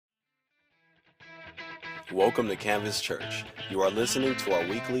Welcome to Canvas Church. You are listening to our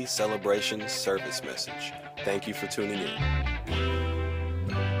weekly celebration service message. Thank you for tuning in.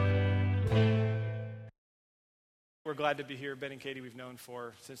 We're glad to be here. Ben and Katie we've known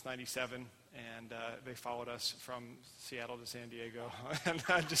for since '97, and they followed us from Seattle to San Diego.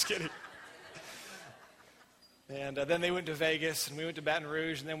 I'm just kidding. And then they went to Vegas, and we went to Baton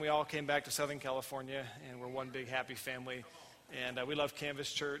Rouge, and then we all came back to Southern California, and we're one big happy family. And we love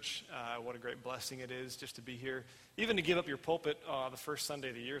Canvas Church. What a great blessing it is just to be here. Even to give up your pulpit the first Sunday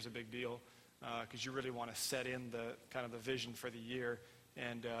of the year is a big deal, because you really want to set in the kind of the vision for the year.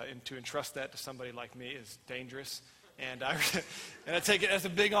 And to entrust that to somebody like me is dangerous. And I take it as a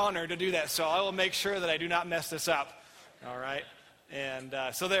big honor to do that. So I will make sure that I do not mess this up. All right? And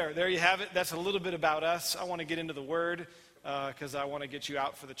so there you have it. That's a little bit about us. I want to get into the Word because I want to get you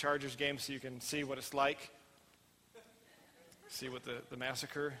out for the Chargers game so you can see what it's like. See what the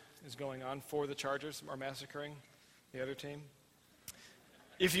massacre is going on for the Chargers are massacring the other team.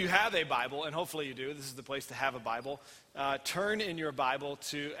 If you have a Bible, and hopefully you do, this is the place to have a Bible, turn in your Bible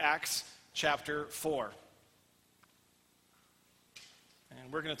to Acts chapter 4.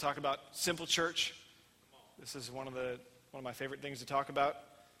 And we're going to talk about simple church. This is one of my favorite things to talk about.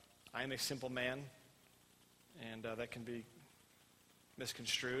 I am a simple man, and that can be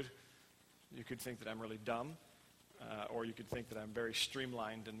misconstrued. You could think that I'm really dumb. Or you could think that I'm very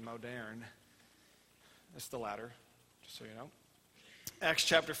streamlined and modern. It's the latter, just so you know. Acts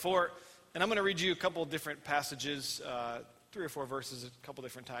chapter 4, and I'm going to read you a couple of different passages, 3 or 4 verses a couple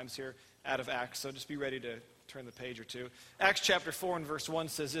different times here out of Acts, so just be ready to turn the page or two. Acts chapter 4 and verse 1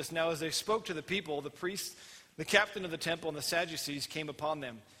 says this, "Now as they spoke to the people, the priests, the captain of the temple, and the Sadducees came upon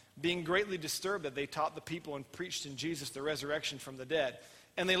them. Being greatly disturbed that they taught the people and preached in Jesus the resurrection from the dead.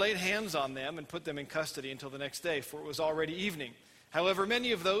 And they laid hands on them and put them in custody until the next day, for it was already evening. However,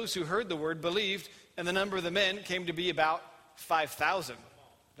 many of those who heard the word believed, and the number of the men came to be about 5,000.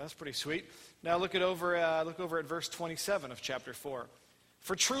 That's pretty sweet. Now look over at verse 27 of chapter 4.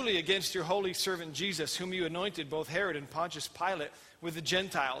 "For truly against your holy servant Jesus, whom you anointed, both Herod and Pontius Pilate, with the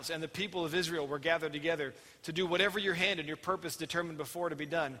Gentiles and the people of Israel were gathered together to do whatever your hand and your purpose determined before to be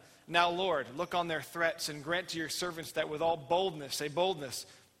done. Now, Lord, look on their threats and grant to your servants that with all boldness," say boldness,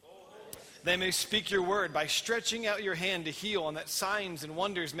 "they may speak your word by stretching out your hand to heal, and that signs and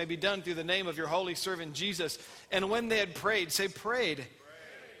wonders may be done through the name of your holy servant Jesus." And when they had prayed, say prayed.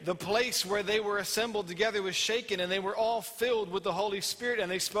 "The place where they were assembled together was shaken, and they were all filled with the Holy Spirit, and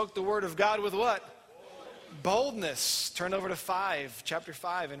they spoke the word of God with" what? Boldness. Turn over to chapter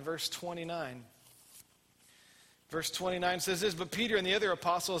 5 and verse 29. Verse 29 says this, "But Peter and the other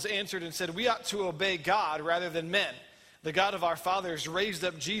apostles answered and said, 'We ought to obey God rather than men. The God of our fathers raised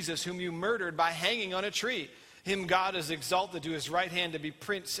up Jesus, whom you murdered by hanging on a tree. Him God has exalted to his right hand to be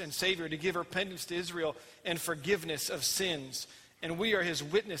Prince and Savior, to give repentance to Israel and forgiveness of sins. And we are his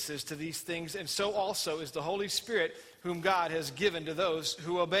witnesses to these things, and so also is the Holy Spirit, whom God has given to those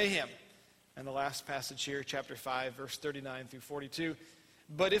who obey him.'" And the last passage here, chapter 5, verse 39 through 42.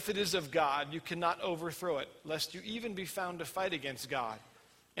 "But if it is of God, you cannot overthrow it, lest you even be found to fight against God."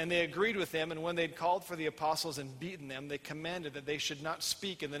 And they agreed with him, and when they had called for the apostles and beaten them, they commanded that they should not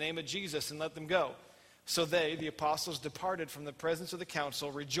speak in the name of Jesus and let them go. So they, the apostles, departed from the presence of the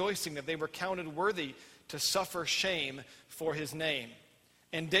council, rejoicing that they were counted worthy to suffer shame for his name.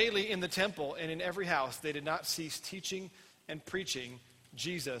 And daily in the temple and in every house they did not cease teaching and preaching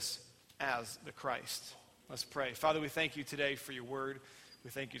Jesus as the Christ. Let's pray. Father, we thank you today for your word. We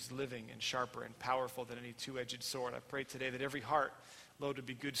thank you it's living and sharper and powerful than any two-edged sword. I pray today that every heart, Lord, would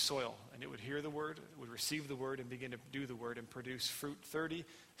be good soil, and it would hear the word, would receive the word, and begin to do the word and produce fruit 30,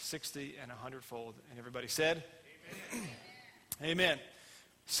 60, and 100-fold. And everybody said? Amen. Amen.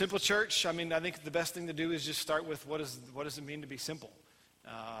 Simple church, I think the best thing to do is just start with what does it mean to be simple?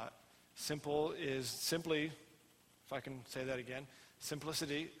 Simple is simply, if I can say that again,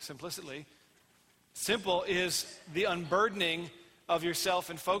 simplicity. Simple is the unburdening of yourself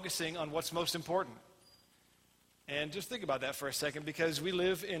and focusing on what's most important. And just think about that for a second, because we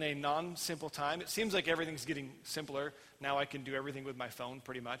live in a non-simple time. It seems like everything's getting simpler. Now I can do everything with my phone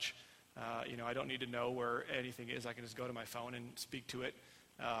pretty much. I don't need to know where anything is. I can just go to my phone and speak to it.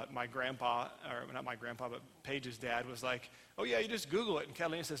 My grandpa, or not my grandpa, but Paige's dad was like, "Oh yeah, you just Google it." And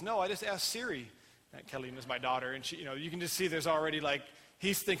Catalina says, "No, I just asked Siri." And Catalina's my daughter, and she, you can just see there's already like,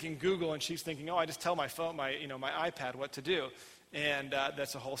 he's thinking Google and she's thinking, "Oh, I just tell my phone, my iPad what to do." And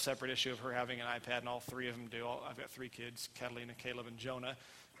that's a whole separate issue of her having an iPad, and all 3 of them do. I've got 3 kids, Catalina, Caleb, and Jonah.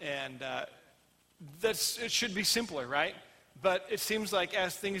 And it should be simpler, right? But it seems like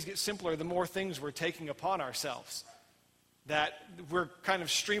as things get simpler, the more things we're taking upon ourselves. That we're kind of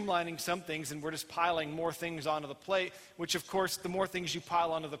streamlining some things and we're just piling more things onto the plate, which of course, the more things you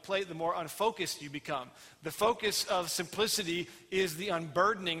pile onto the plate, the more unfocused you become. The focus of simplicity is the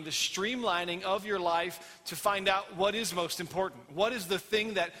unburdening, the streamlining of your life to find out what is most important. What is the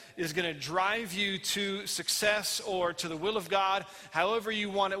thing that is going to drive you to success or to the will of God, however you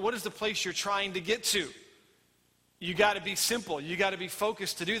want it? What is the place you're trying to get to? You got to be simple. You got to be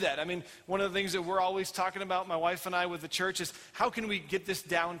focused to do that. I mean, one of the things that we're always talking about, my wife and I, with the church is how can we get this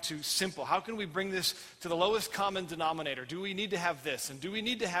down to simple? How can we bring this to the lowest common denominator? Do we need to have this? And do we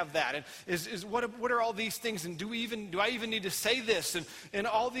need to have that? And what are all these things? And do I even need to say this? And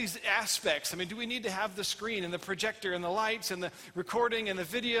all these aspects. I mean, do we need to have the screen and the projector and the lights and the recording and the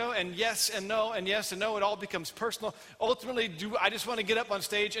video? And yes and no and yes and no. It all becomes personal. Ultimately, I just want to get up on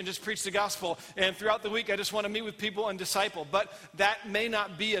stage and just preach the gospel. And throughout the week, I just want to meet with people and disciple. But that may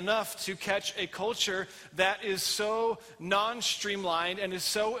not be enough to catch a culture that is so non-streamlined and is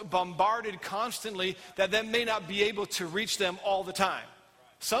so bombarded constantly that may not be able to reach them all the time.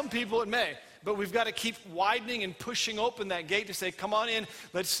 Some people it may, but we've got to keep widening and pushing open that gate to say, come on in,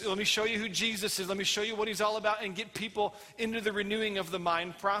 let me show you who Jesus is, let me show you what he's all about, and get people into the renewing of the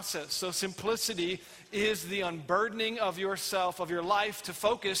mind process. So simplicity is the unburdening of yourself, of your life, to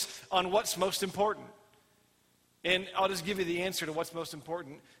focus on what's most important. And I'll just give you the answer to what's most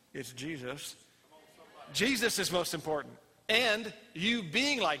important. It's Jesus. Jesus is most important. And you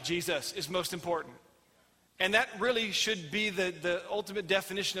being like Jesus is most important. And that really should be the ultimate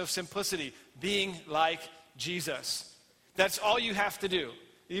definition of simplicity, being like Jesus. That's all you have to do.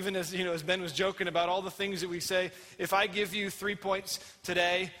 Even as Ben was joking about all the things that we say, if I give you 3 points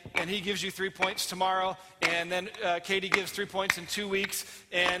today, and he gives you 3 points tomorrow, and then Katie gives 3 points in 2 weeks,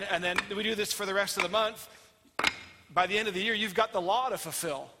 and then we do this for the rest of the month, by the end of the year, you've got the law to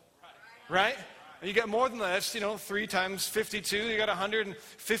fulfill, right? And you got more than that. That's, 3 times 52. You got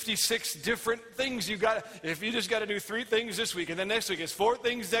 156 different things you got. If you just got to do 3 things this week, and then next week it's 4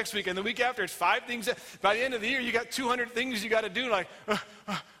 things next week, and the week after it's 5 things. By the end of the year, you got 200 things you got to do. Like,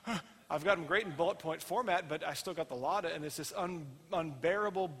 I've got them great in bullet point format, but I still got the law and it's this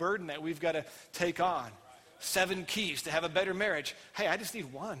unbearable burden that we've got to take on. 7 keys to have a better marriage. Hey, I just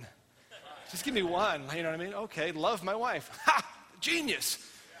need 1. Just give me 1, you know what I mean? Okay, love my wife. Ha! Genius!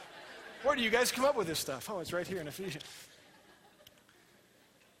 Where do you guys come up with this stuff? Oh, it's right here in Ephesians.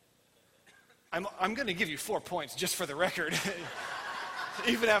 I'm going to give you 4 points, just for the record,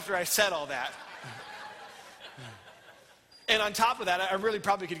 even after I said all that. And on top of that, I really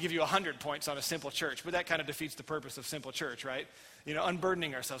probably could give you 100 points on a simple church, but that kind of defeats the purpose of simple church, right?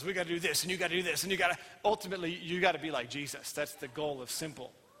 Unburdening ourselves. We got to do this, and you got to do this, and ultimately, you got to be like Jesus. That's the goal of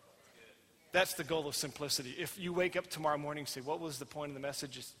simple. That's the goal of simplicity. If you wake up tomorrow morning and say, what was the point of the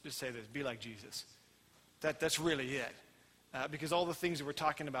message? Just say this, be like Jesus. That's really it. Because all the things that we're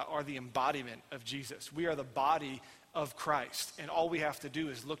talking about are the embodiment of Jesus. We are the body of Christ. And all we have to do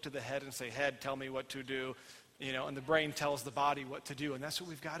is look to the head and say, head, tell me what to do. And the brain tells the body what to do. And that's what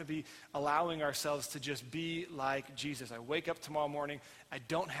we've got to be allowing ourselves to just be like Jesus. I wake up tomorrow morning. I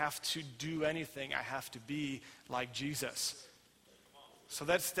don't have to do anything. I have to be like Jesus. So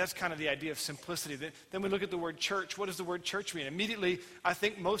that's kind of the idea of simplicity. Then we look at the word church. What does the word church mean? Immediately, I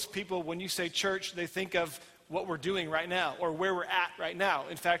think most people, when you say church, they think of what we're doing right now or where we're at right now.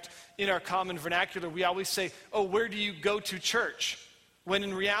 In fact, in our common vernacular, we always say, oh, where do you go to church? When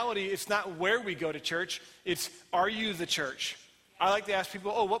in reality, it's not where we go to church, it's are you the church? I like to ask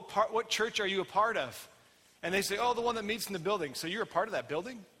people, oh, what church are you a part of? And they say, oh, the one that meets in the building. So you're a part of that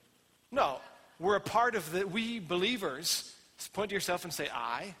building? No, we're a part of we believers. Point to yourself and say,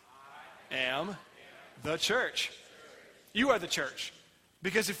 I am the church. You are the church.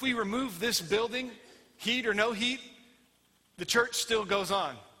 Because if we remove this building, heat or no heat, the church still goes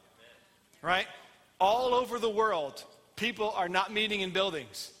on. Right? All over the world, people are not meeting in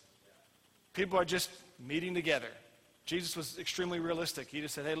buildings. People are just meeting together. Jesus was extremely realistic. He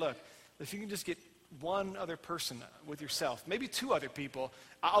just said, hey, look, if you can just get 1 other person with yourself, maybe 2 other people,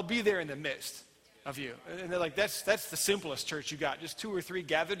 I'll be there in the midst of you. And they're like, that's the simplest church you got. Just 2 or 3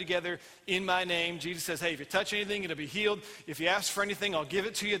 gathered together in my name. Jesus says, hey, if you touch anything, it'll be healed. If you ask for anything, I'll give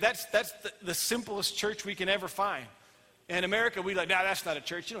it to you. That's the simplest church we can ever find. In America, we like, nah, that's not a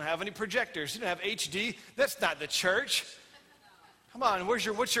church. You don't have any projectors. You don't have HD. That's not the church. Come on, what's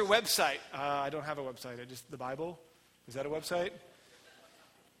your website? I don't have a website. The Bible. Is that a website?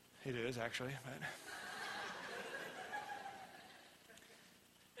 It is, actually. But.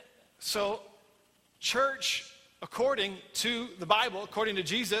 So, church According to the Bible, according to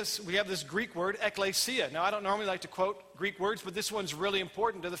Jesus, we have this Greek word, ekklesia. Now, I don't normally like to quote Greek words, but this one's really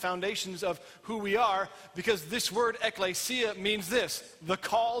important to the foundations of who we are, because this word, ekklesia, means this: the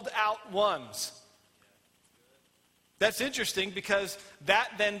called out ones. That's interesting, because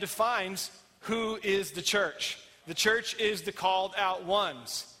that then defines who is the church. The church is the called out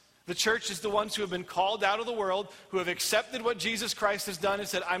ones. The church is the ones who have been called out of the world, who have accepted what Jesus Christ has done and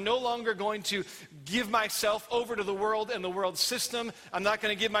said, I'm no longer going to give myself over to the world and the world system. I'm not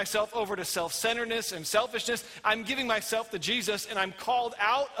going to give myself over to self-centeredness and selfishness. I'm giving myself to Jesus, and I'm called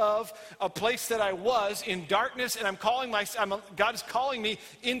out of a place that I was in darkness, and God is calling me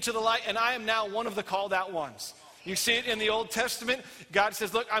into the light, and I am now one of the called out ones. You see it in the Old Testament. God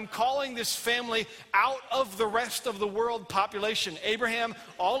says, look, I'm calling this family out of the rest of the world population. Abraham,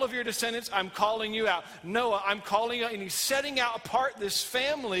 all of your descendants, I'm calling you out. Noah, I'm calling you out. And he's setting out apart this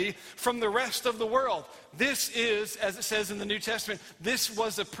family from the rest of the world. This is, as it says in the New Testament, this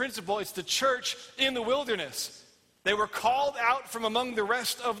was a principle. It's the church in the wilderness. They were called out from among the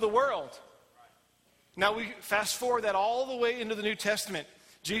rest of the world. Now we fast forward that all the way into the New Testament.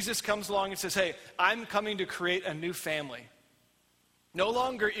 Jesus comes along and says, hey, I'm coming to create a new family. No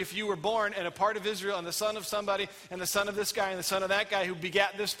longer if you were born and a part of Israel and the son of somebody and the son of this guy and the son of that guy who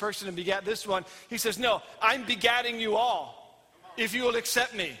begat this person and begat this one. He says, no, I'm begatting you all if you will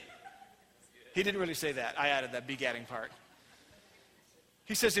accept me. He didn't really say that. I added that begatting part.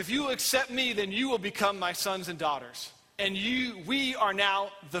 He says, if you will accept me, then you will become my sons and daughters. And we are now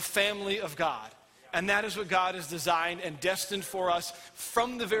the family of God. And that is what God has designed and destined for us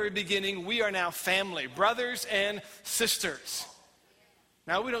from the very beginning. We are now family, brothers and sisters.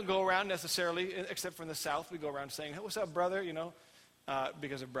 Now, we don't go around necessarily, except for in the South, we go around saying, hey, what's up, brother,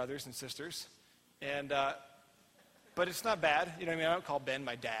 because of brothers and sisters. And but it's not bad. You know what I mean? I don't call Ben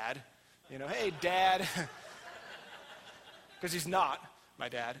my dad. Hey, Dad. Because he's not my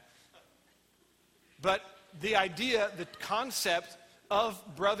dad. But the idea, the concept of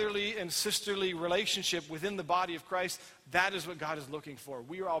brotherly and sisterly relationship within the body of Christ, that is what God is looking for.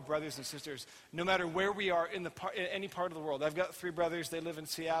 We are all brothers and sisters, no matter where we are in any part of the world. I've got 3 brothers. They live in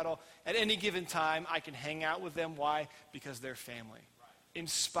Seattle. At any given time, I can hang out with them. Why? Because they're family. In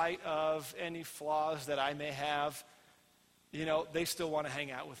spite of any flaws that I may have, they still want to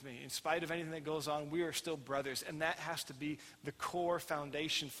hang out with me. In spite of anything that goes on, we are still brothers. And that has to be the core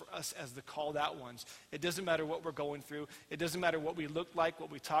foundation for us as the called out ones. It doesn't matter what we're going through. It doesn't matter what we look like,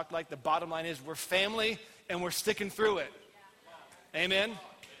 what we talk like. The bottom line is we're family and we're sticking through it. Amen?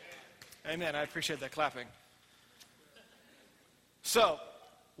 Amen. I appreciate that clapping. So,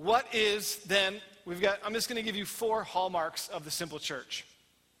 what is then, I'm just going to give you 4 hallmarks of the simple church.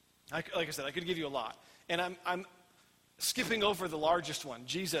 Like I said, I could give you a lot. And I'm skipping over the largest one.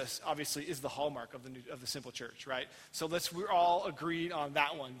 Jesus, obviously, is the hallmark of the simple church, right? So we're all agreed on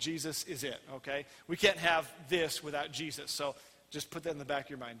that one. Jesus is it, okay? We can't have this without Jesus. So just put that in the back of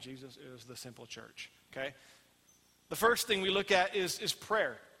your mind. Jesus is the simple church, okay? The first thing we look at is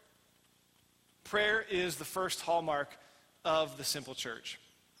prayer. Prayer is the first hallmark of the simple church.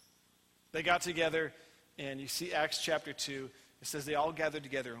 They got together, and you see Acts chapter 2. It says they all gathered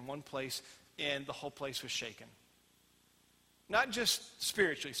together in one place, and the whole place was shaken. Not just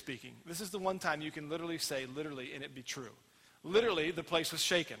spiritually speaking. This is the one time you can literally say literally and it be true. Literally, the place was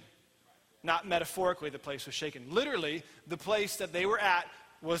shaken. Not metaphorically, the place was shaken. Literally, the place that they were at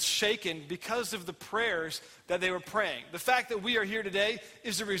was shaken because of the prayers that they were praying. The fact that we are here today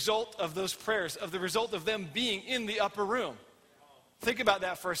is a result of those prayers, of the result of them being in the upper room. Think about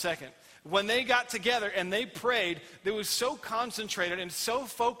that for a second. When they got together and they prayed, they was so concentrated and so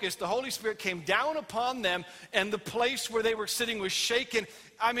focused, the Holy Spirit came down upon them, and the place where they were sitting was shaken.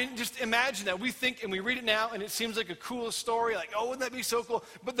 I mean, just imagine that. We think, and we read it now, and it seems like a cool story, like, oh, wouldn't that be so cool?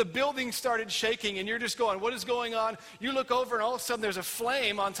 But the building started shaking, and you're just going, what is going on? You look over, and all of a sudden there's a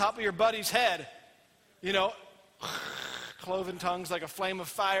flame on top of your buddy's head. Cloven tongues like a flame of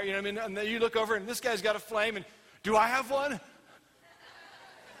fire, you know what I mean? And then you look over, and this guy's got a flame, and do I have one?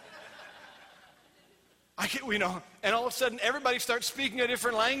 And all of a sudden, everybody starts speaking a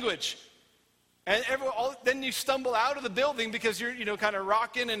different language. And then you stumble out of the building because you're, kind of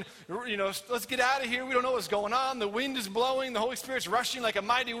rocking and, let's get out of here. We don't know what's going on. The wind is blowing. The Holy Spirit's rushing like a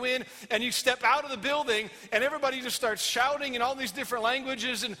mighty wind. And you step out of the building, and everybody just starts shouting in all these different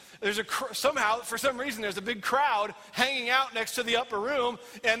languages. And there's somehow, for some reason, there's a big crowd hanging out next to the upper room.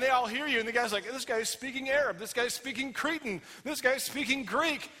 And they all hear you. And the guy's like, this guy's speaking Arab. This guy's speaking Cretan. This guy's speaking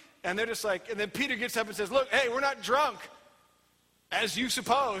Greek. And they're just like, and then Peter gets up and says, look, hey, we're not drunk. as you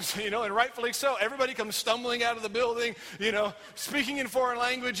suppose, and rightfully so. Everybody comes stumbling out of the building, speaking in foreign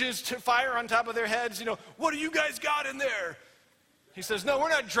languages, to fire on top of their heads. What do you guys got in there? He says, no, we're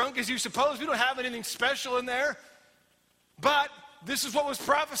not drunk as you suppose. We don't have anything special in there. But this is what was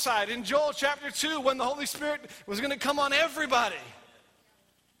prophesied in Joel chapter 2 when the Holy Spirit was going to come on everybody.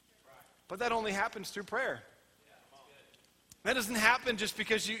 But that only happens through prayer. That doesn't happen just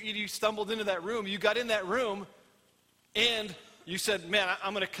because you stumbled into that room. You got in that room and you said, man,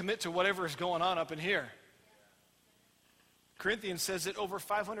 I'm going to commit to whatever is going on up in here. Corinthians says that over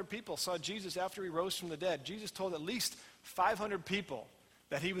 500 people saw Jesus after he rose from the dead. Jesus told at least 500 people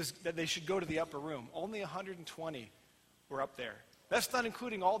that they should go to the upper room. Only 120 were up there. That's not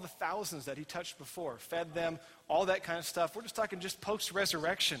including all the thousands that he touched before, fed them, all that kind of stuff. We're just talking just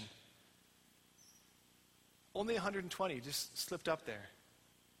post-resurrection. Only 120 just slipped up there.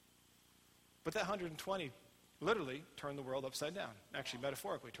 But that 120 literally turned the world upside down. Actually,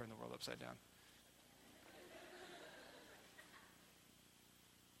 metaphorically turned the world upside down.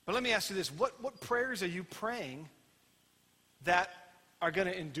 But let me ask you this. What prayers are you praying that are going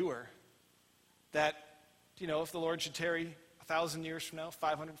to endure? That, if the Lord should tarry 1,000 years from now,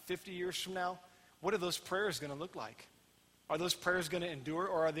 550 years from now, what are those prayers going to look like? Are those prayers going to endure,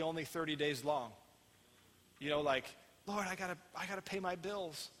 or are they only 30 days long? Like, Lord, I gotta pay my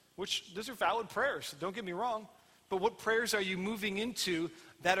bills. Which, those are valid prayers, don't get me wrong. But what prayers are you moving into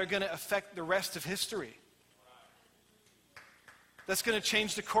that are going to affect the rest of history? That's going to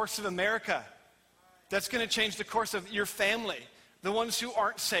change the course of America. That's going to change the course of your family. The ones who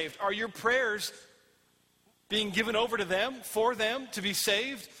aren't saved. Are your prayers being given over to them, for them, to be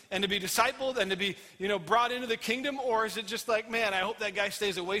saved and to be discipled and to be, brought into the kingdom? Or is it just like, man, I hope that guy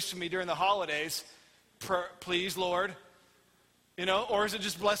stays away from me during the holidays. Please, Lord. Or is it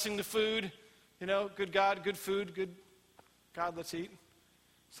just blessing the food? Good God, good food, good God, let's eat.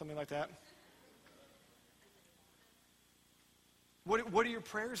 Something like that. What are your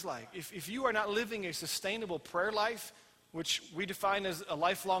prayers like? If you are not living a sustainable prayer life, which we define as a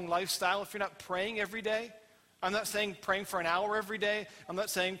lifelong lifestyle, if you're not praying every day, I'm not saying praying for an hour every day. I'm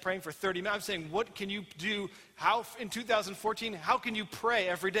not saying praying for 30 minutes. I'm saying what can you do? How, in 2014, how can you pray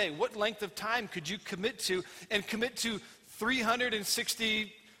every day? What length of time could you commit to, and commit to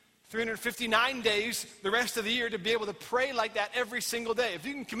 359 days the rest of the year to be able to pray like that every single day? If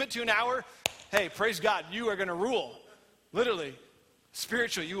you can commit to an hour, hey, praise God, you are going to rule. Literally,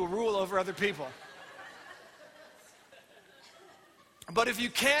 spiritually, you will rule over other people. But if you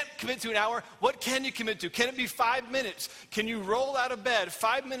can't commit to an hour, what can you commit to? Can it be 5 minutes? Can you roll out of bed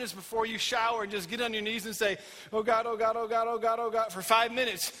 5 minutes before you shower and just get on your knees and say, oh God, oh God, oh God, oh God, oh God, for 5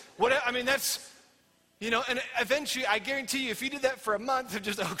 minutes? That's, and eventually, I guarantee you, if you did that for a month of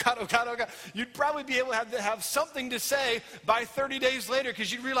just, oh God, oh God, oh God, you'd probably be able to have something to say by 30 days later,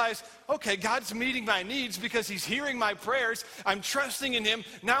 because you'd realize, okay, God's meeting my needs because he's hearing my prayers. I'm trusting in him.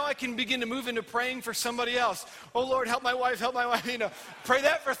 Now I can begin to move into praying for somebody else. Oh Lord, help my wife, pray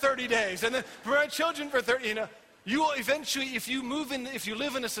that for 30 days. And then for my children for 30, You will eventually, if you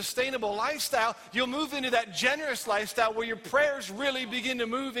live in a sustainable lifestyle, you'll move into that generous lifestyle where your prayers really begin to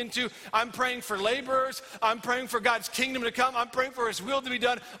move into, I'm praying for laborers, I'm praying for God's kingdom to come, I'm praying for his will to be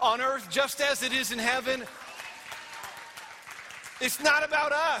done on earth just as it is in heaven. It's not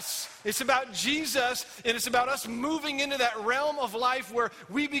about us. It's about Jesus, and it's about us moving into that realm of life where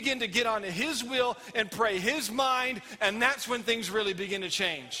we begin to get onto his will and pray his mind, and that's when things really begin to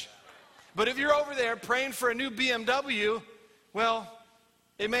change. But if you're over there praying for a new BMW, well,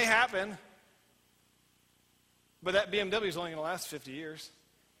 it may happen, but that BMW is only going to last 50 years.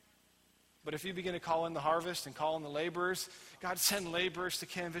 But if you begin to call in the harvest and call in the laborers, God, send laborers to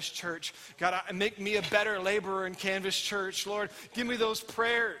Canvas Church. God, make me a better laborer in Canvas Church. Lord, give me those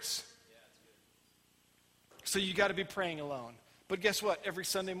prayers. So you got to be praying alone. But guess what? Every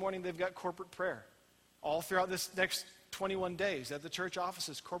Sunday morning they've got corporate prayer. All throughout this next 21 days at the church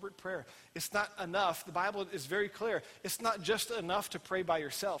offices, corporate prayer. It's not enough. The Bible is very clear. It's not just enough to pray by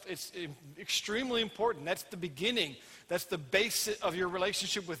yourself. It's extremely important. That's the beginning. That's the base of your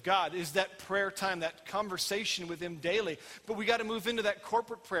relationship with God, is that prayer time, that conversation with him daily. But we got to move into that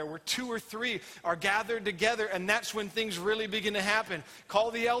corporate prayer where 2 or 3 are gathered together, and that's when things really begin to happen.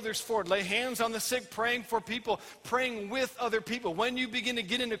 Call the elders forward. Lay hands on the sick, praying for people, praying with other people. When you begin to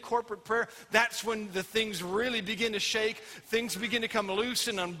get into corporate prayer, that's when the things really begin to shake. Things begin to come loose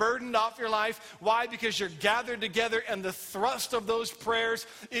and unburdened off your life. Why? Because you're gathered together, and the thrust of those prayers,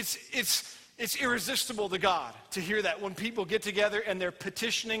 it's It's irresistible to God to hear that when people get together and they're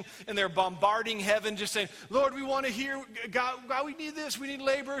petitioning and they're bombarding heaven, just saying, Lord, we want to hear, God, we need this, we need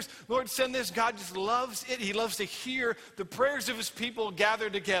laborers. Lord, send this. God just loves it. He loves to hear the prayers of his people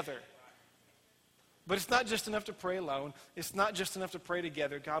gathered together. But it's not just enough to pray alone. It's not just enough to pray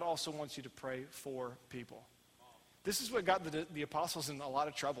together. God also wants you to pray for people. This is what got the apostles in a lot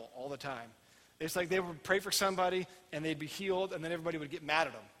of trouble all the time. It's like they would pray for somebody and they'd be healed, and then everybody would get mad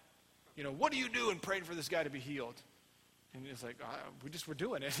at them. You know, what are you doing praying for this guy to be healed? And it's like, we're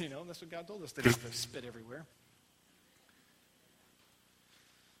doing it, you know. That's what God told us. They didn't have to spit everywhere.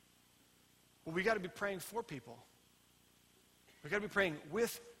 Well, we got to be praying for people. We got to be praying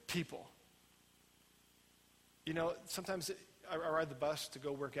with people. You know, sometimes I ride the bus to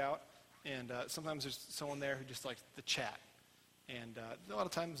go work out, and sometimes there's someone there who just likes the chat. And a lot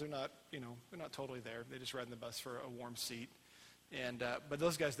of times they're not totally there. They just ride in the bus for a warm seat. And but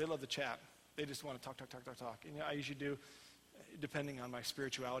those guys, they love the chat. They just want to talk. And you know, I usually do, depending on my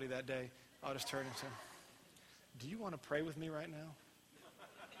spirituality that day, I'll just turn and say, do you want to pray with me right now?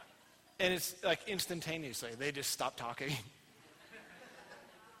 And it's like instantaneously, they just stop talking.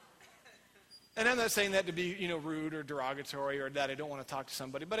 And I'm not saying that to be, you know, rude or derogatory or that I don't want to talk to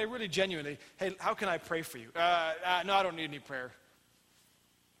somebody, but I really genuinely, hey, how can I pray for you? No, I don't need any prayer.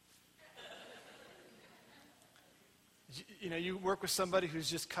 You know, you work with somebody who's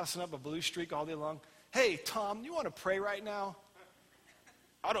just cussing up a blue streak all day long. Hey, Tom, you want to pray right now?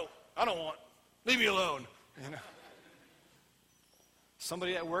 I don't want. Leave me alone. You know.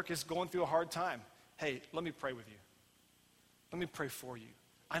 Somebody at work is going through a hard time. Hey, let me pray with you. Let me pray for you.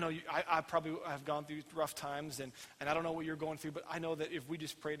 I know I probably have gone through rough times, and I don't know what you're going through, but I know that if we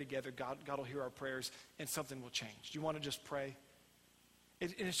just pray together, God will hear our prayers, and something will change. Do you want to just pray?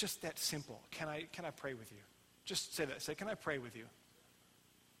 And it's just that simple. Can I pray with you? Just say that. Say, can I pray with you?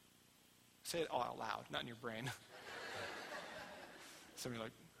 Say it all out loud, not in your brain. Some of you are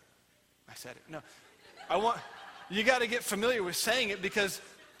like, I said it. No, you got to get familiar with saying it, because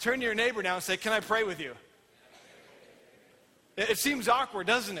turn to your neighbor now and say, can I pray with you? It seems awkward,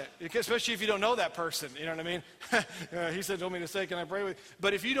 doesn't it? Especially if you don't know that person, you know what I mean? He told me to say, can I pray with you?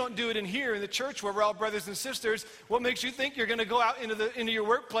 But if you don't do it in here in the church where we're all brothers and sisters, what makes you think you're going to go out into your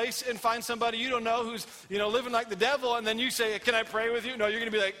workplace and find somebody you don't know who's, you know, living like the devil, and then you say, can I pray with you? No, you're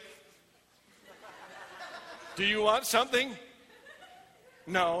going to be like, do you want something?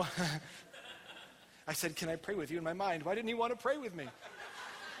 No. I said, can I pray with you in my mind? Why didn't he want to pray with me?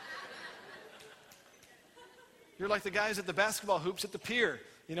 You're like the guys at the basketball hoops at the pier.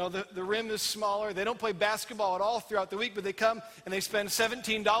 You know, the rim is smaller. They don't play basketball at all throughout the week, but they come and they spend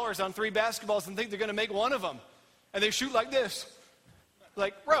 $17 on 3 basketballs and think they're going to make one of them. And they shoot like this.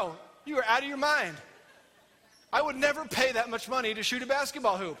 Like, bro, you are out of your mind. I would never pay that much money to shoot a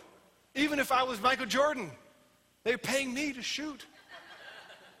basketball hoop, even if I was Michael Jordan. They're paying me to shoot.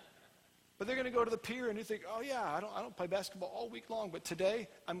 But they're going to go to the pier and you think, oh yeah, I don't play basketball all week long, but today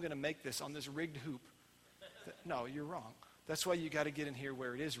I'm going to make this on this rigged hoop. No, you're wrong. That's why you got to get in here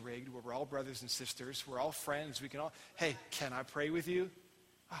where it is rigged, where we're all brothers and sisters, we're all friends. We can all, hey, can I pray with you?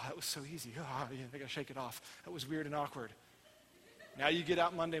 Oh, that was so easy. Oh, yeah, I got to shake it off. That was weird and awkward. Now you get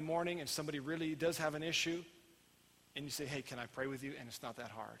out Monday morning and somebody really does have an issue, and you say, hey, can I pray with you? And it's not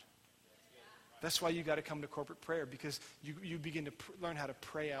that hard. That's why you got to come to corporate prayer, because you begin to learn how to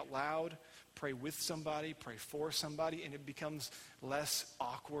pray out loud, pray with somebody, pray for somebody, and it becomes less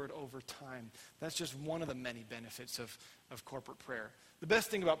awkward over time. That's just one of the many benefits of corporate prayer. The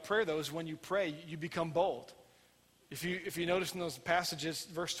best thing about prayer, though, is when you pray, you become bold. If you notice in those passages,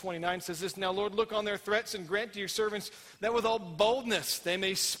 verse 29 says this, now, Lord, look on their threats and grant to your servants that with all boldness they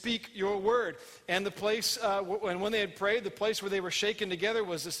may speak your word. And the place, and when they had prayed, the place where they were shaken together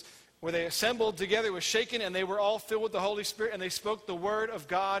was this, where they assembled together was shaken, and they were all filled with the Holy Spirit, and they spoke the word of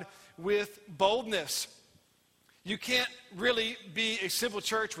God with boldness. You can't really be a simple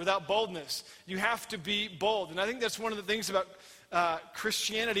church without boldness. You have to be bold. And I think that's one of the things about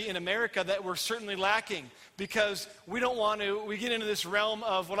Christianity in America that we're certainly lacking, because we get into this realm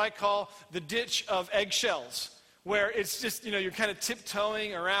of what I call the ditch of eggshells, where it's just, you're kind of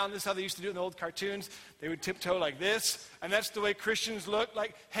tiptoeing around. This is how they used to do it in the old cartoons. They would tiptoe like this, and that's the way Christians look.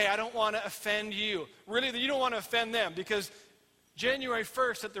 Like, hey, I don't want to offend you. Really, you don't want to offend them, because January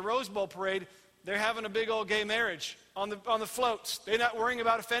 1st at the Rose Bowl parade, they're having a big old gay marriage on the floats. They're not worrying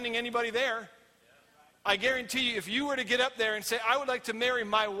about offending anybody there. I guarantee you, if you were to get up there and say, I would like to marry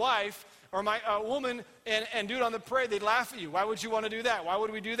my wife or my woman and do it on the parade, they'd laugh at you. Why would you want to do that? Why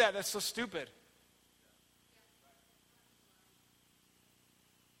would we do that? That's so stupid.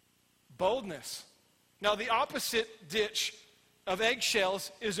 Boldness. Now, the opposite ditch of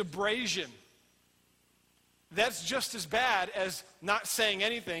eggshells is abrasion. That's just as bad as not saying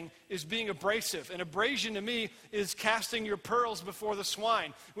anything, is being abrasive. And abrasion to me is casting your pearls before the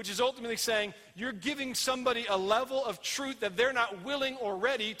swine, which is ultimately saying you're giving somebody a level of truth that they're not willing or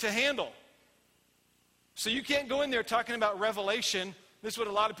ready to handle. So you can't go in there talking about revelation. This is what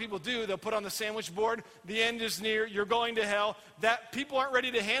a lot of people do. They'll put on the sandwich board, the end is near, you're going to hell. That people aren't ready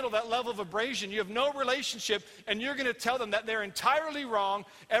to handle that level of abrasion. You have no relationship, and you're going to tell them that they're entirely wrong.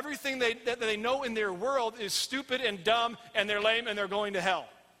 Everything that they know in their world is stupid and dumb, and they're lame, and they're going to hell.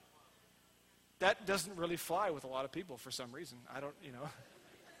 That doesn't really fly with a lot of people for some reason. I don't.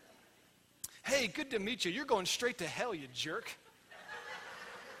 Hey, good to meet you. You're going straight to hell, you jerk.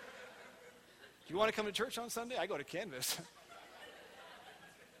 You want to come to church on Sunday? I go to Canvas.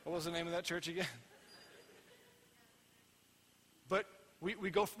 What was the name of that church again? But we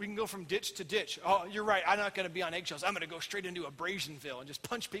can go from ditch to ditch. Oh, you're right. I'm not going to be on eggshells. I'm going to go straight into Abrasionville and just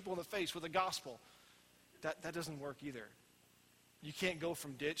punch people in the face with the gospel. That doesn't work either. You can't go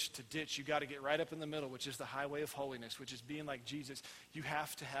from ditch to ditch. You got to get right up in the middle, which is the highway of holiness, which is being like Jesus. You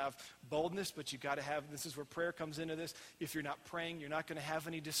have to have boldness, but you got to have, this is where prayer comes into this. If you're not praying, you're not going to have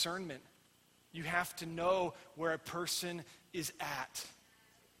any discernment. You have to know where a person is at.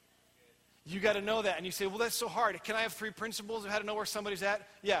 You got to know that. And you say, well, that's so hard. Can I have 3 principles of how to know where somebody's at?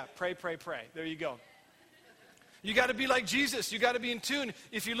 Yeah, pray, pray, pray. There you go. You got to be like Jesus. You got to be in tune.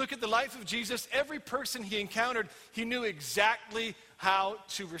 If you look at the life of Jesus, every person he encountered, he knew exactly how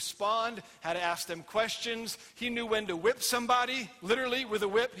to respond, how to ask them questions. He knew when to whip somebody, literally with a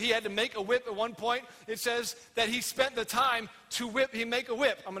whip. He had to make a whip at one point. It says that he spent the time to whip. He make a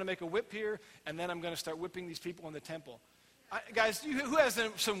whip. I'm going to make a whip here, and then I'm going to start whipping these people in the temple. Guys, who has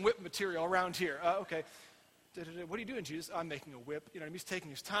some whip material around here? Okay. What are you doing, Jesus? I'm making a whip. You know, he's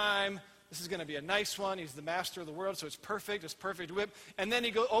taking his time. This is going to be a nice one. He's the master of the world, so it's perfect. It's perfect whip. And then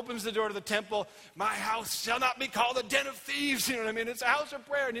he opens the door to the temple. My house shall not be called a den of thieves. You know what I mean? It's a house of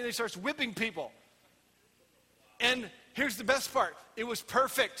prayer. And then he starts whipping people. And here's the best part. It was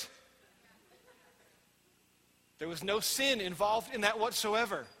perfect. There was no sin involved in that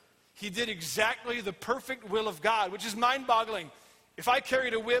whatsoever. He did exactly the perfect will of God, which is mind-boggling. If I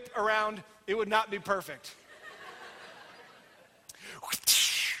carried a whip around, it would not be perfect.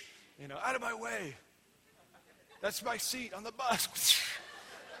 Out of my way. That's my seat on the bus.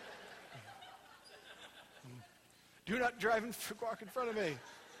 Do not walk in front of me.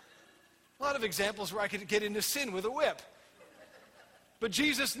 A lot of examples where I could get into sin with a whip. But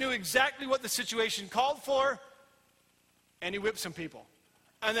Jesus knew exactly what the situation called for, and he whipped some people.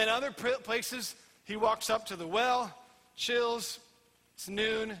 And then other places, he walks up to the well, chills, it's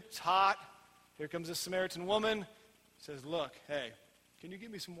noon, it's hot. Here comes a Samaritan woman, says, look, hey, can you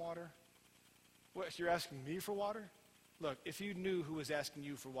give me some water? What, you're asking me for water? Look, if you knew who was asking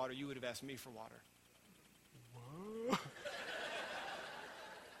you for water, you would have asked me for water. Whoa.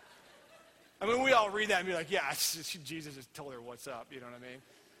 I mean, we all read that and be like, yeah, Jesus just told her what's up, you know what I mean?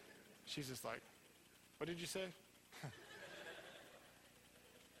 She's just like, what did you say?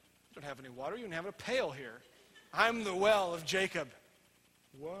 Don't have any water. You don't have a pail here. I'm the well of Jacob.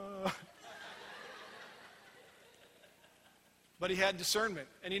 Whoa. But he had discernment,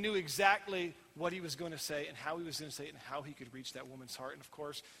 and he knew exactly what he was going to say and how he was going to say it and how he could reach that woman's heart. And of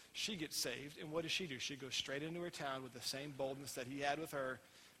course, she gets saved. And what does she do? She goes straight into her town with the same boldness that he had with her,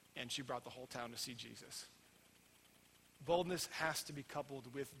 and she brought the whole town to see Jesus. Boldness has to be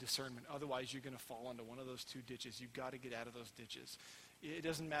coupled with discernment. Otherwise, you're going to fall into one of those 2 ditches. You've got to get out of those ditches. It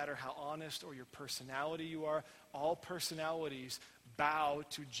doesn't matter how honest or your personality you are. All personalities bow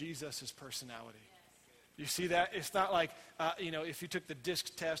to Jesus' personality. You see that? It's not like, if you took the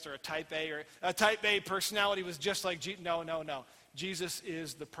DISC test or a type A personality was just like No. Jesus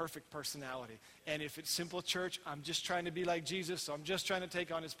is the perfect personality. And if it's simple church, I'm just trying to be like Jesus, so I'm just trying to take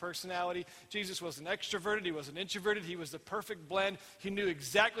on his personality. Jesus wasn't extroverted. He wasn't introverted. He was the perfect blend. He knew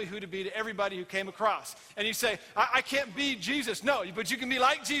exactly who to be to everybody who came across. And you say, I can't be Jesus. No, but you can be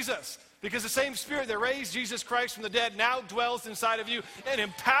like Jesus. Because the same Spirit that raised Jesus Christ from the dead now dwells inside of you and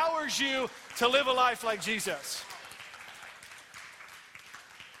empowers you to live a life like Jesus.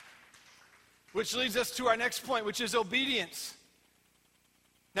 Which leads us to our next point, which is obedience.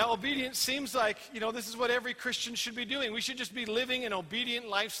 Now, obedience seems like, this is what every Christian should be doing. We should just be living an obedient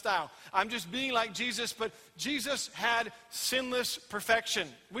lifestyle. I'm just being like Jesus, but Jesus had sinless perfection.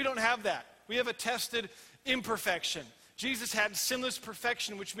 We don't have that. We have attested imperfection. Jesus had sinless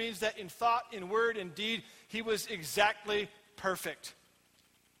perfection, which means that in thought, in word, in deed, he was exactly perfect.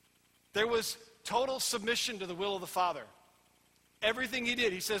 There was total submission to the will of the Father. Everything he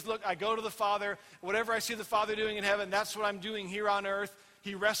did, he says, look, I go to the Father. Whatever I see the Father doing in heaven, that's what I'm doing here on earth.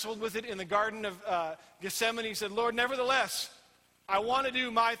 he wrestled with it in the Garden of Gethsemane. He said, Lord, nevertheless, I want to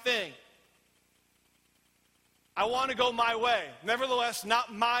do my thing. I want to go my way. Nevertheless,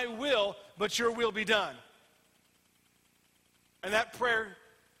 not my will, but your will be done. And that prayer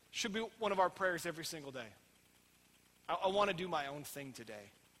should be one of our prayers every single day. I want to do my own thing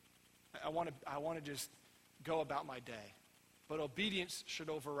today. I want to just go about my day. But obedience should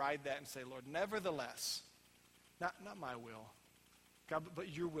override that and say, Lord, nevertheless, not my will, God, but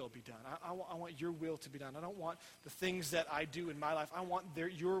your will be done. I want your will to be done. I don't want the things that I do in my life. I want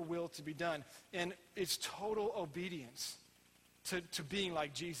your will to be done. And it's total obedience to being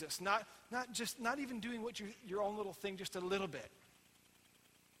like Jesus. Not even doing your own little thing just a little bit.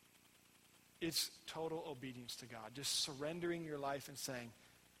 It's total obedience to God. Just surrendering your life and saying,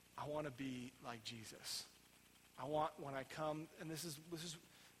 I want to be like Jesus. I want, when I come, and this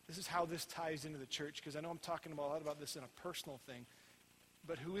is how this ties into the church, because I know I'm talking a lot about this in a personal thing.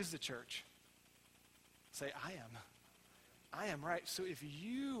 But who is the church? Say, I am. I am, right? So if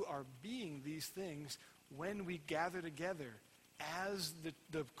you are being these things when we gather together as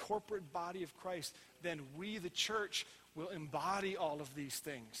the corporate body of Christ, then we, the church, will embody all of these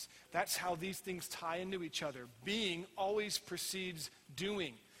things. That's how these things tie into each other. Being always precedes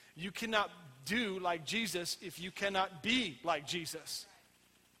doing. You cannot do like Jesus if you cannot be like Jesus.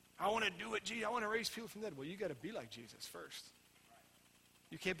 I want to do what Jesus, I want to raise people from the dead. Well, you got to be like Jesus first.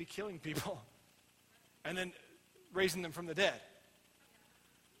 You can't be killing people and then raising them from the dead.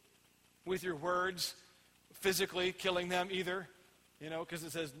 With your words, physically killing them either, because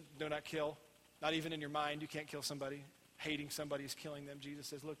it says do not kill. Not even in your mind, you can't kill somebody. Hating somebody is killing them. Jesus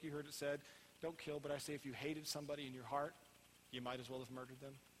says, look, you heard it said, don't kill, but I say if you hated somebody in your heart, you might as well have murdered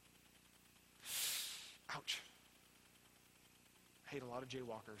them. Ouch. I hate a lot of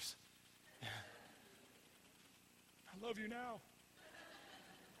jaywalkers. I love you now.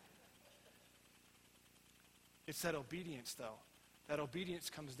 It's that obedience, though. That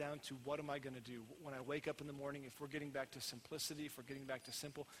obedience comes down to what am I going to do? When I wake up in the morning, if we're getting back to simplicity, if we're getting back to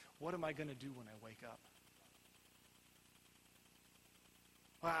simple, what am I going to do when I wake up?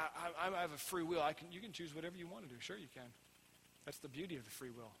 Well, I have a free will. You can choose whatever you want to do. Sure you can. That's the beauty of the free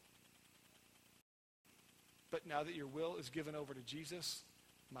will. But now that your will is given over to Jesus,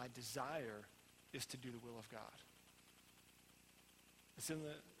 my desire is to do the will of God. It's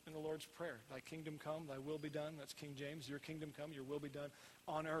in the Lord's Prayer. Thy kingdom come, thy will be done. That's King James. Your kingdom come, your will be done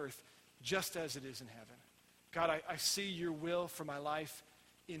on earth, just as it is in heaven. God, I see your will for my life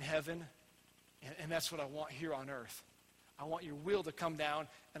in heaven, and that's what I want here on earth. I want your will to come down,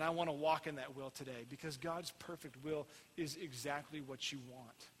 and I want to walk in that will today, because God's perfect will is exactly what you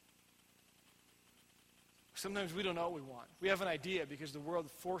want. Sometimes we don't know what we want. We have an idea because the world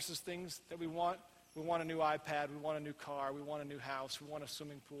forces things that we want. We want a new iPad. We want a new car. We want a new house. We want a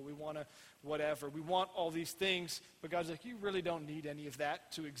swimming pool. We want a whatever. We want all these things. But God's like, you really don't need any of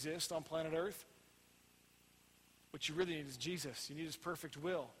that to exist on planet Earth. What you really need is Jesus. You need his perfect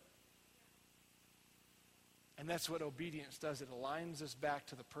will. And that's what obedience does. It aligns us back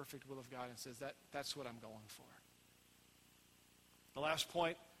to the perfect will of God and says, that's what I'm going for. The last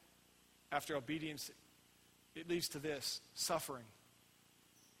point, after obedience, it leads to this, suffering.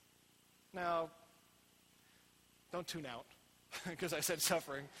 Now, don't tune out because I said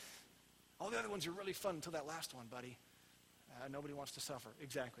suffering. All the other ones are really fun until that last one, buddy. Nobody wants to suffer.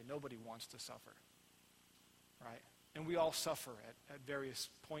 Exactly. Nobody wants to suffer. Right? And we all suffer at various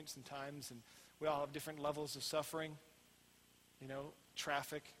points and times, and we all have different levels of suffering.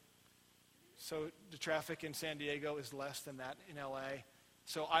 Traffic. So the traffic in San Diego is less than that in LA.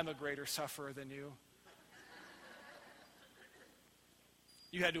 So I'm a greater sufferer than you.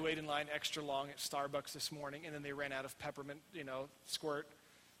 You had to wait in line extra long at Starbucks this morning, and then they ran out of peppermint, squirt.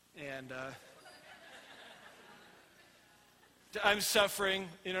 And I'm suffering,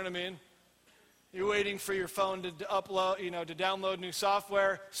 you know what I mean? You're waiting for your phone to upload, to download new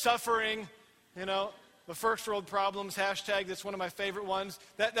software. Suffering, the first world problems, hashtag, that's one of my favorite ones.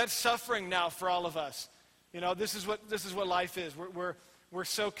 That's suffering now for all of us. This is what life is. We're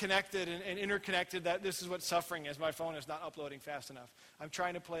so connected and interconnected that this is what suffering is. My phone is not uploading fast enough. I'm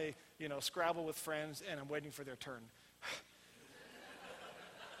trying to play, Scrabble with friends, and I'm waiting for their turn.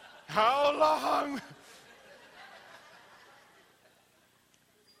 How long?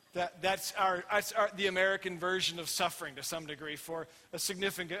 That's the American version of suffering to some degree for a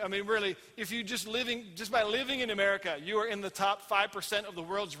significant, really, if you just by living in America, you are in the top 5% of the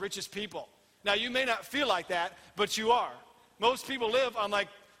world's richest people. Now, you may not feel like that, but you are. Most people live on like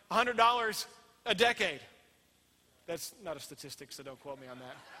 $100 a decade. That's not a statistic, so don't quote me on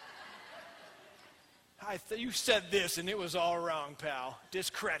that. You said this and it was all wrong, pal.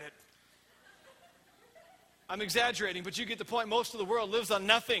 Discredit. I'm exaggerating, but you get the point. Most of the world lives on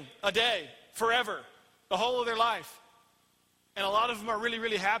nothing a day, forever, the whole of their life. And a lot of them are really,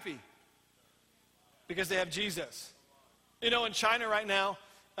 really happy because they have Jesus. You know, in China right now,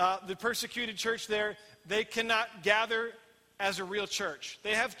 the persecuted church there, they cannot gather as a real church.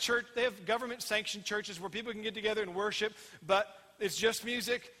 They have government-sanctioned churches where people can get together and worship, but it's just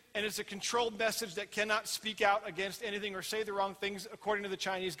music, and it's a controlled message that cannot speak out against anything or say the wrong things according to the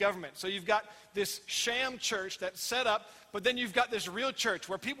Chinese government. So you've got this sham church that's set up, but then you've got this real church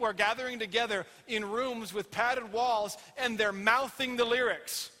where people are gathering together in rooms with padded walls, and they're mouthing the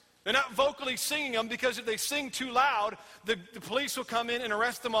lyrics. They're not vocally singing them, because if they sing too loud, the police will come in and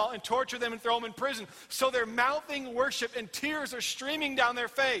arrest them all and torture them and throw them in prison. So they're mouthing worship, and tears are streaming down their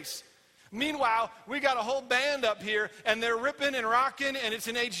face. Meanwhile, we got a whole band up here, and they're ripping and rocking, and it's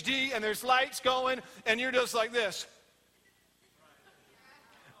in HD, and there's lights going, and you're just like this.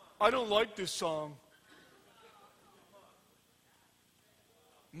 I don't like this song.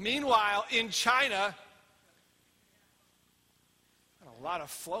 Meanwhile, in China, a lot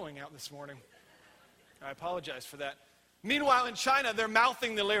of flowing out this morning. I apologize for that. Meanwhile, in China, they're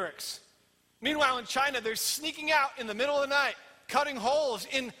mouthing the lyrics. Meanwhile, in China, they're sneaking out in the middle of the night, cutting holes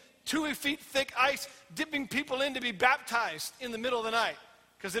in 2 feet thick ice, dipping people in to be baptized in the middle of the night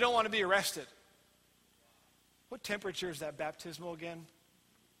because they don't want to be arrested. What temperature is that baptismal again?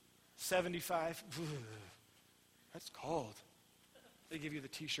 75? That's cold. They give you the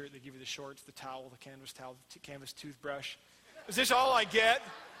t-shirt, they give you the shorts, the towel, the canvas toothbrush. Is this all I get?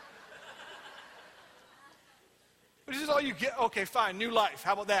 Is this all you get? Okay, fine, new life.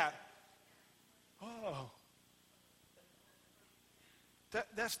 How about that? Oh.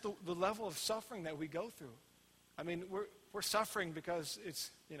 That's the level of suffering that we go through. I mean, we're suffering because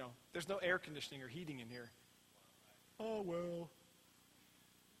it's, there's no air conditioning or heating in here. Oh, well.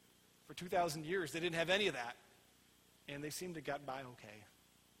 For 2,000 years, they didn't have any of that. And they seem to got by okay.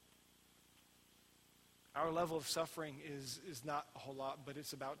 Our level of suffering is not a whole lot, but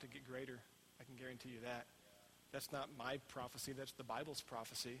it's about to get greater. I can guarantee you that. That's not my prophecy. That's the Bible's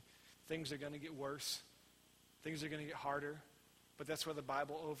prophecy. Things are going to get worse. Things are going to get harder. But that's where the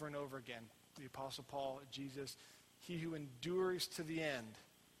Bible over and over again, the Apostle Paul, Jesus, he who endures to the end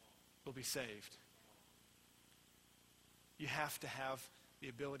will be saved. You have to have the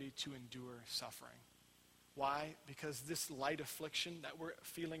ability to endure suffering. Why? Because this light affliction that we're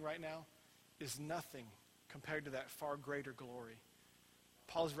feeling right now is nothing compared to that far greater glory.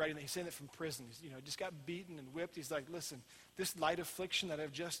 Paul's writing that. He's saying it from prison. He's just got beaten and whipped. He's like, listen, this light affliction that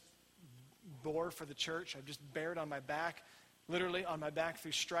I've just bore for the church, I've just bared on my back, literally on my back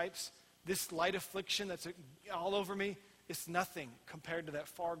through stripes. This light affliction that's all over me, it's nothing compared to that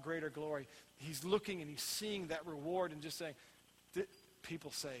far greater glory. He's looking and he's seeing that reward and just saying,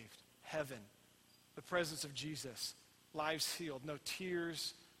 people saved, heaven, the presence of Jesus, lives healed, no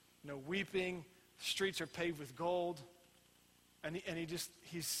tears, no weeping, streets are paved with gold. And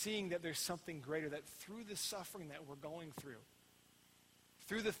he's seeing that there's something greater, that through the suffering that we're going through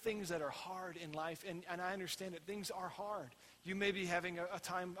the things that are hard in life, and I understand that things are hard. You may be having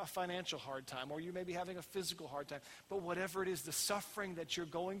a financial hard time, or you may be having a physical hard time. But whatever it is, the suffering that you're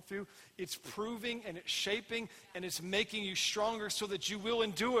going through, it's proving and it's shaping and it's making you stronger so that you will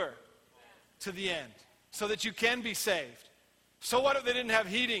endure to the end, so that you can be saved. So what if they didn't have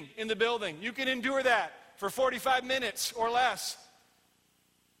heating in the building? You can endure that for 45 minutes or less.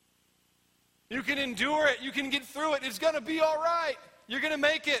 You can endure it. You can get through it. It's going to be all right. You're going to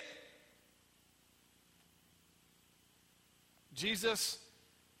make it. Jesus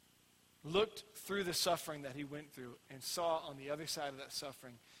looked through the suffering that he went through and saw on the other side of that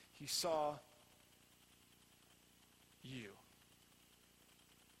suffering, he saw you.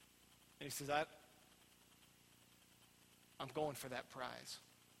 And he says, I'm going for that prize.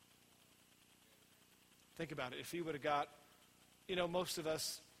 Think about it. If he would have got, most of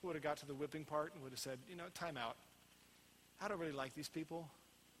us would have got to the whipping part and would have said, time out. I don't really like these people.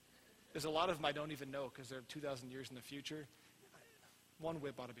 There's a lot of them I don't even know because they're 2,000 years in the future. One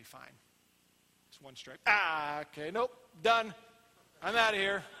whip ought to be fine. Just one stripe. Okay, nope, done. I'm out of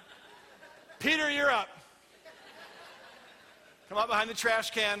here. Peter, you're up. Come up behind the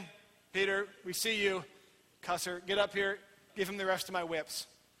trash can. Peter, we see you. Cusser, get up here. Give him the rest of my whips.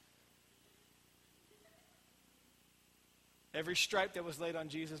 Every stripe that was laid on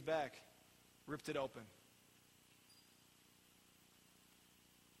Jesus' back, ripped it open.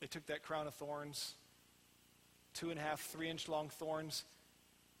 They took that crown of thorns, 2.5, 3-inch long thorns,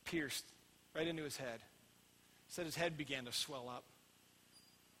 pierced right into his head. Said his head began to swell up.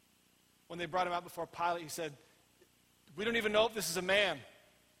 when they brought him out before Pilate, he said, "We don't even know if this is a man.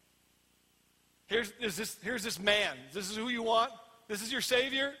 Here's this man. This is who you want? This is your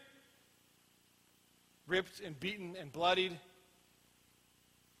Savior?" Ripped and beaten and bloodied.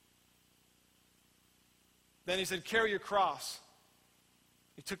 Then he said, "Carry your cross."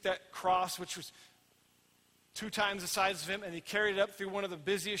 He took that cross, which was 2 times the size of him, and he carried it up through one of the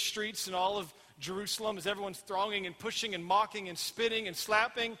busiest streets in all of Jerusalem as everyone's thronging and pushing and mocking and spitting and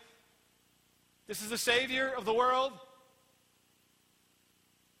slapping. This is the Savior of the world.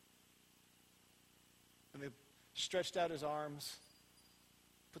 And they stretched out his arms,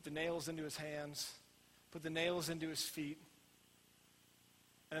 put the nails into his hands, put the nails into his feet,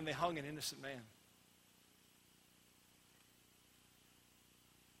 and then they hung an innocent man.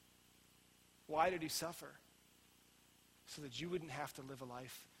 Why did he suffer? So that you wouldn't have to live a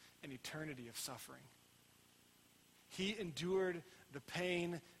life, an eternity of suffering. He endured the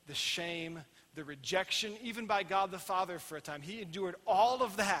pain, the shame, the rejection, even by God the Father for a time. He endured all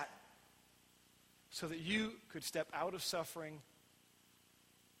of that so that you could step out of suffering,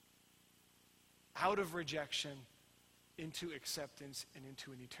 out of rejection, into acceptance and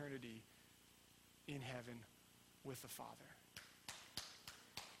into an eternity in heaven with the Father.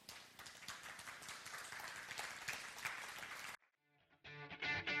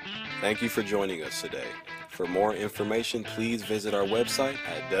 Thank you for joining us today. For more information, please visit our website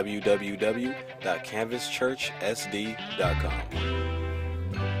at www.canvaschurchsd.com.